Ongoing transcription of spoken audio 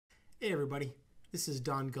Hey everybody, this is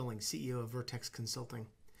Don Gulling, CEO of Vertex Consulting.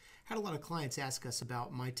 Had a lot of clients ask us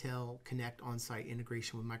about Mitel Connect on-site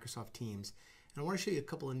integration with Microsoft Teams, and I want to show you a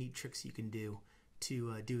couple of neat tricks you can do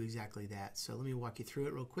to do exactly that. So let me walk you through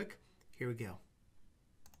it real quick. Here we go.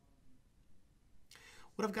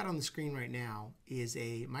 What I've got on the screen right now is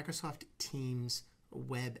a Microsoft Teams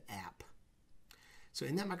web app. So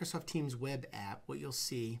in that Microsoft Teams web app, what you'll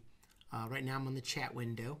see, right now I'm on the chat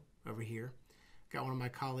window over here. Got one of my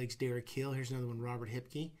colleagues, Derek Hill. Here's another one, Robert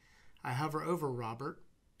Hipke. I hover over Robert,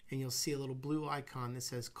 and you'll see a little blue icon that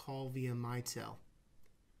says Call via Mitel.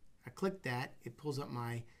 I click that, it pulls up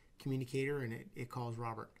my communicator, and it calls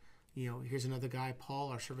Robert. Here's another guy, Paul,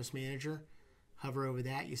 our service manager. Hover over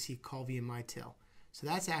that, you see Call via Mitel. So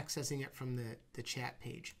that's accessing it from the chat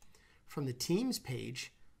page. From the Teams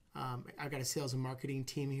page, I've got a sales and marketing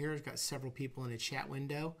team here. I've got several people in a chat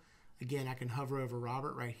window. Again, I can hover over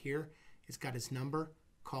Robert right here. It's got his number,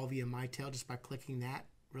 call via Mitel, just by clicking that,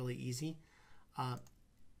 really easy.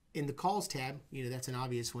 In the calls tab, that's an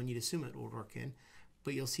obvious one. You'd assume it would work in.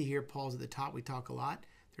 But you'll see here, Paul's at the top. We talk a lot.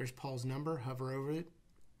 There's Paul's number. Hover over it,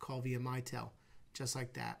 call via Mitel, just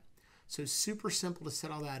like that. So super simple to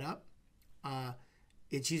set all that up.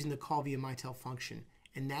 It's using the call via Mitel function.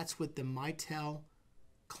 And that's with the Mitel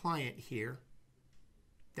Client here.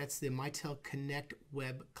 That's the Mitel Connect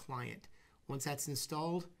web client. Once that's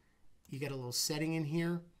installed, you got a little setting in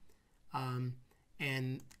here, and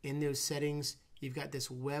in those settings you've got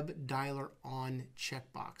this web dialer on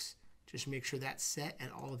checkbox. Just make sure that's set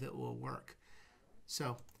and all of it will work.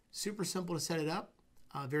 So super simple to set it up,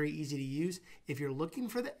 very easy to use. If you're looking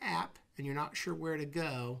for the app and you're not sure where to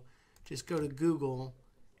go, just go to Google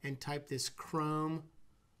and type this Chrome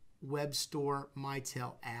Web Store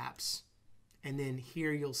Mitel apps, and then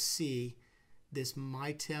here you'll see this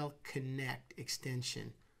Mitel Connect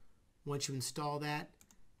extension. Once you install that,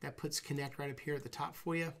 that puts Connect right up here at the top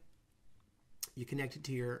for you. You connect it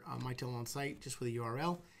to your Mitel on site just with a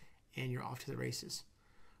URL, and you're off to the races.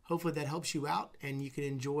 Hopefully that helps you out, and you can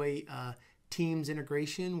enjoy Teams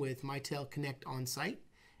integration with Mitel Connect on site.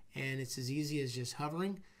 And it's as easy as just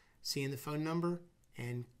hovering, seeing the phone number,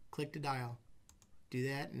 and click to dial. Do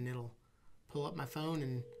that, and it'll pull up my phone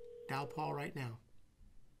and dial Paul right now.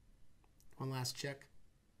 One last check.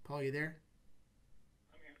 Paul, you there?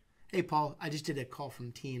 Hey, Paul, I just did a call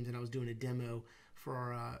from Teams, and I was doing a demo for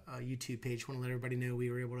our YouTube page. Want to let everybody know we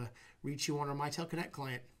were able to reach you on our Mitel Connect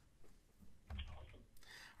client. Awesome.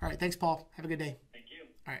 All right, thanks, Paul. Have a good day. Thank you.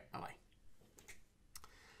 All right, bye-bye.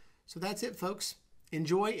 So that's it, folks.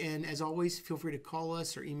 Enjoy, and as always, feel free to call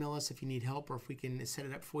us or email us if you need help or if we can set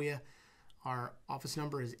it up for you. Our office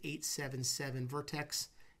number is 877-VERTEX.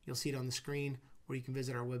 You'll see it on the screen, or you can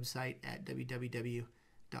visit our website at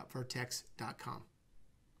www.vertex.com.